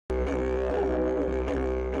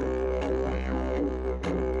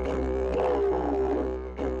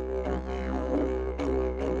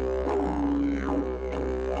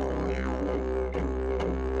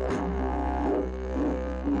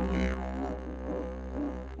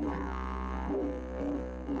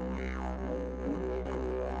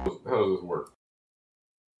does this work?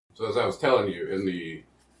 So as I was telling you, in the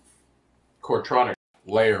Cortronic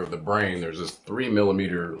layer of the brain, there's this 3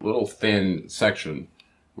 millimeter little thin section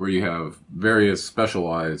where you have various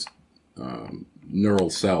specialized neural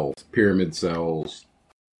cells, pyramid cells,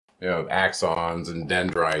 you have axons and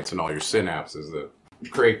dendrites and all your synapses that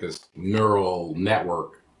create this neural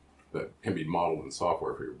network that can be modeled in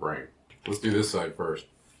software for your brain. Let's do this side first.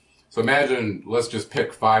 So imagine, let's just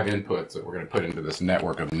pick 5 inputs that we're going to put into this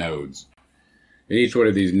network of nodes. And each one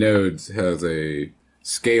of these nodes has a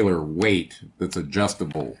scalar weight that's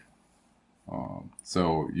adjustable.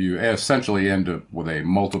 So you essentially end up with a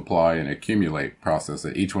multiply and accumulate process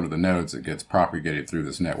at each one of the nodes that gets propagated through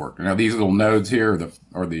this network. Now these little nodes here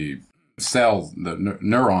are the cells, the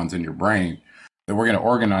neurons in your brain that we're going to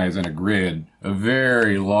organize in a grid, a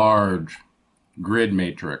very large grid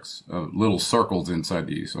matrix of little circles inside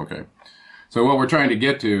these. Okay. So what we're trying to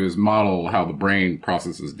get to is model how the brain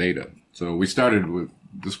processes data. So we started with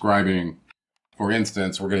describing, for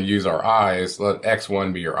instance, we're going to use our eyes. Let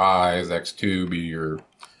X1 be your eyes, X2 be your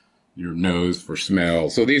nose for smell.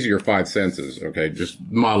 So these are your 5 senses, okay? Just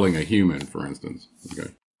modeling a human, for instance,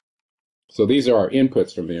 okay? So these are our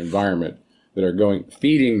inputs from the environment that are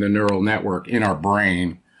feeding the neural network in our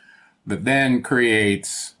brain that then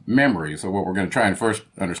creates memory. So what we're going to try and first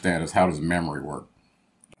understand is, how does memory work?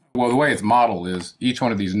 Well, the way it's modeled is each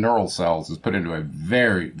one of these neural cells is put into a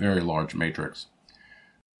very, very large matrix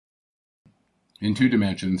in 2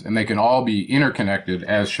 dimensions, and they can all be interconnected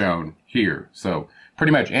as shown here. So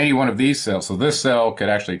pretty much any one of these cells, so this cell could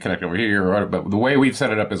actually connect over here, but the way we've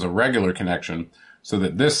set it up is a regular connection so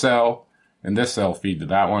that this cell and this cell feed to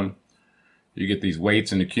that one. You get these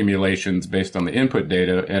weights and accumulations based on the input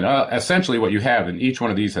data, and essentially what you have, and each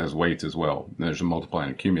one of these has weights as well. There's a multiply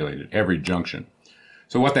and accumulate at every junction.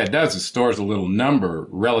 So what that does is stores a little number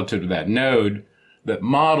relative to that node that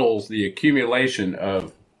models the accumulation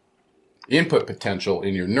of input potential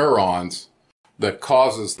in your neurons that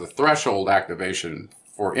causes the threshold activation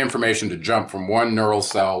for information to jump from one neural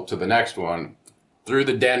cell to the next one through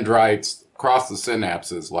the dendrites, across the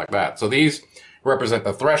synapses, like that. So these represent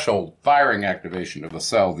the threshold firing activation of the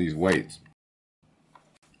cell, these weights.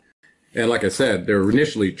 And like I said, they're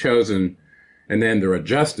initially chosen and then they're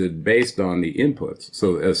adjusted based on the inputs.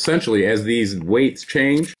 So essentially, as these weights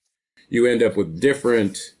change, you end up with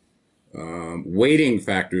different weighting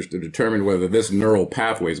factors to determine whether this neural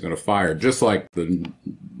pathway is going to fire, just like the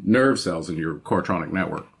nerve cells in your Cortronic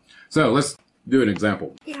network. So let's do an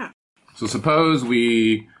example. Yeah. So suppose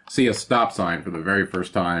we see a stop sign for the very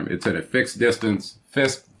first time. It's at a fixed distance,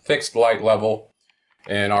 fixed light level,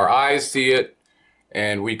 and our eyes see it,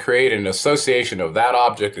 and we create an association of that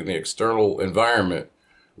object in the external environment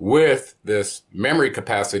with this memory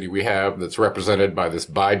capacity we have that's represented by this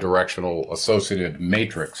bidirectional associative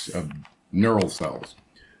matrix of neural cells.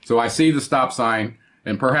 So I see the stop sign,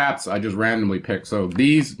 and perhaps I just randomly pick. So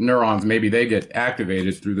these neurons, maybe they get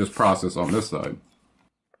activated through this process on this side.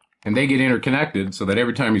 And they get interconnected so that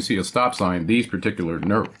every time you see a stop sign, these particular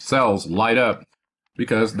cells light up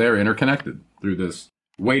because they're interconnected through this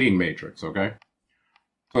weighting matrix, okay?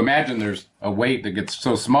 So imagine there's a weight that gets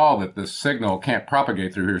so small that this signal can't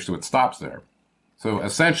propagate through here, so it stops there. So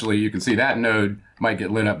essentially, you can see that node might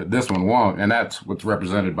get lit up, but this one won't, and that's what's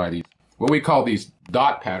represented by these, what we call these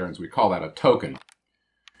dot patterns. We call that a token.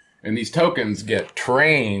 And these tokens get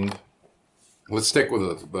trained. Let's stick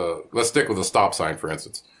with the stop sign, for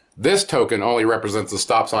instance. This token only represents the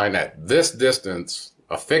stop sign at this distance,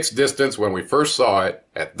 a fixed distance when we first saw it,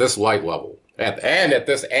 at this light level, and at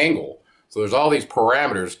this angle. So there's all these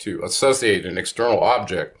parameters to associate an external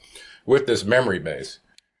object with this memory base.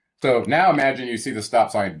 So now imagine you see the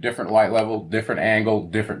stop sign, different light level, different angle,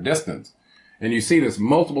 different distance. And you see this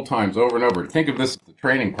multiple times over and over. Think of this as the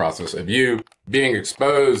training process of you being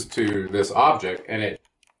exposed to this object, and it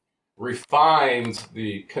refines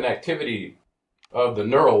the connectivity of the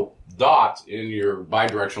neural dots in your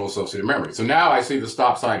bidirectional associative memory. So now I see the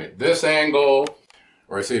stop sign at this angle,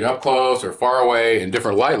 or I see it up close or far away in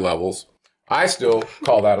different light levels. I still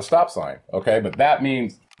call that a stop sign, okay? But that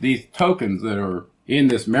means these tokens that are in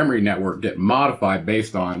this memory network get modified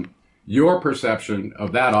based on your perception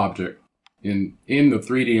of that object in the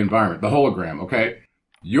 3D environment, the hologram, okay?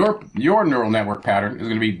 Your neural network pattern is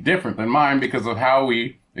going to be different than mine because of how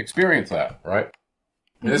we experience that, right?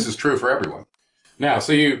 And this is true for everyone. Now,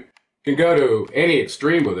 so you can go to any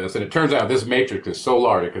extreme with this, and it turns out this matrix is so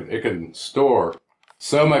large, it can store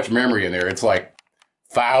so much memory in there. It's like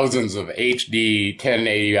thousands of HD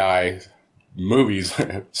 1080i movies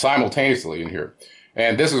simultaneously in here.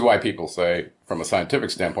 And this is why people say, from a scientific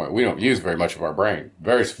standpoint, we don't use very much of our brain.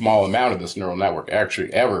 Very small amount of this neural network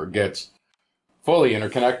actually ever gets fully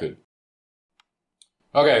interconnected.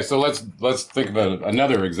 Okay, so let's think about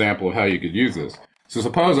another example of how you could use this. So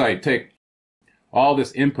suppose I take all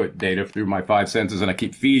this input data through my 5 senses and I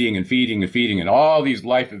keep feeding and feeding and feeding and all these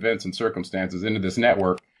life events and circumstances into this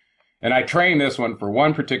network, and I train this one for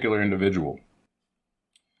one particular individual.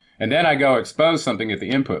 And then I go expose something at the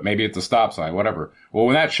input, maybe it's a stop sign, whatever. Well,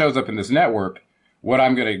 when that shows up in this network, what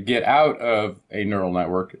I'm going to get out of a neural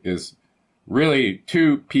network is really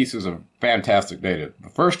two pieces of fantastic data. The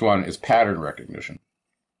first one is pattern recognition.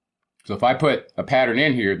 So if I put a pattern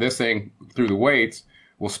in here, this thing through the weights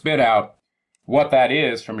will spit out what that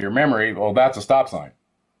is from your memory. Well, that's a stop sign.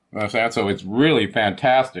 You understand? So it's really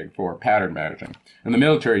fantastic for pattern matching. And the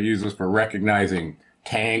military uses this for recognizing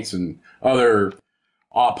tanks and other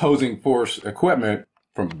opposing force equipment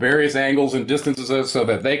from various angles and distances so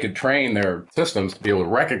that they could train their systems to be able to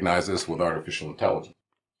recognize this with artificial intelligence.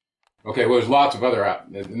 Okay, well, there's lots of other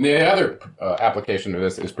the other application of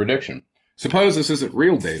this is prediction. Suppose this isn't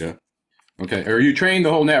real data. Okay, or you train the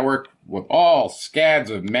whole network with all scads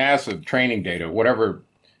of massive training data, whatever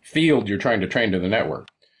field you're trying to train to the network.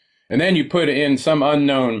 And then you put in some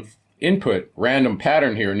unknown input, random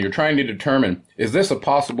pattern here, and you're trying to determine, is this a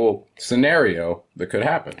possible scenario that could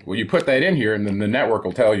happen? Well, you put that in here, and then the network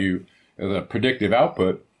will tell you as a predictive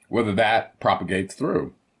output whether that propagates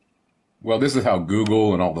through. Well, this is how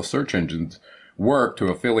Google and all the search engines work to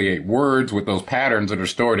affiliate words with those patterns that are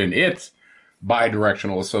stored in its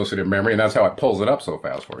bidirectional associative memory, and that's how it pulls it up so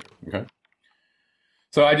fast for you. Okay.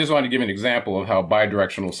 So I just wanted to give an example of how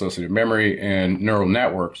bidirectional associative memory and neural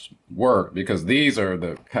networks work, because these are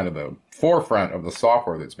the kind of the forefront of the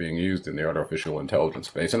software that's being used in the artificial intelligence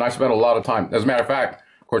space. And I spent a lot of time, as a matter of fact,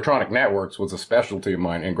 Cortronic Networks was a specialty of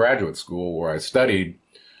mine in graduate school where I studied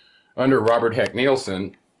under Robert Heck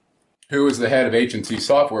Neilson, who was the head of HNC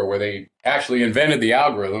Software, where they actually invented the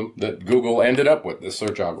algorithm that Google ended up with, this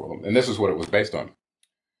search algorithm. And this is what it was based on.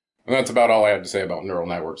 And that's about all I had to say about neural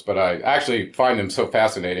networks. But I actually find them so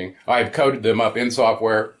fascinating. I've coded them up in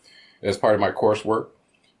software as part of my coursework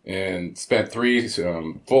and spent 3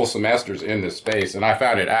 full semesters in this space. And I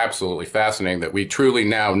found it absolutely fascinating that we truly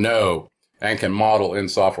now know and can model in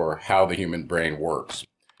software how the human brain works.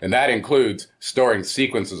 And that includes storing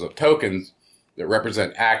sequences of tokens that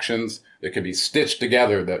represent actions that can be stitched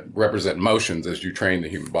together that represent motions as you train the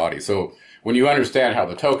human body. So when you understand how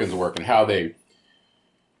the tokens work and how they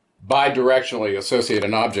bidirectionally associate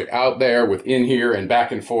an object out there with in here and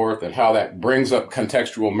back and forth, and how that brings up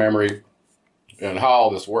contextual memory and how all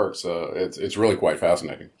this works, it's really quite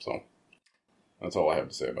fascinating. So that's all I have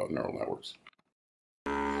to say about neural networks.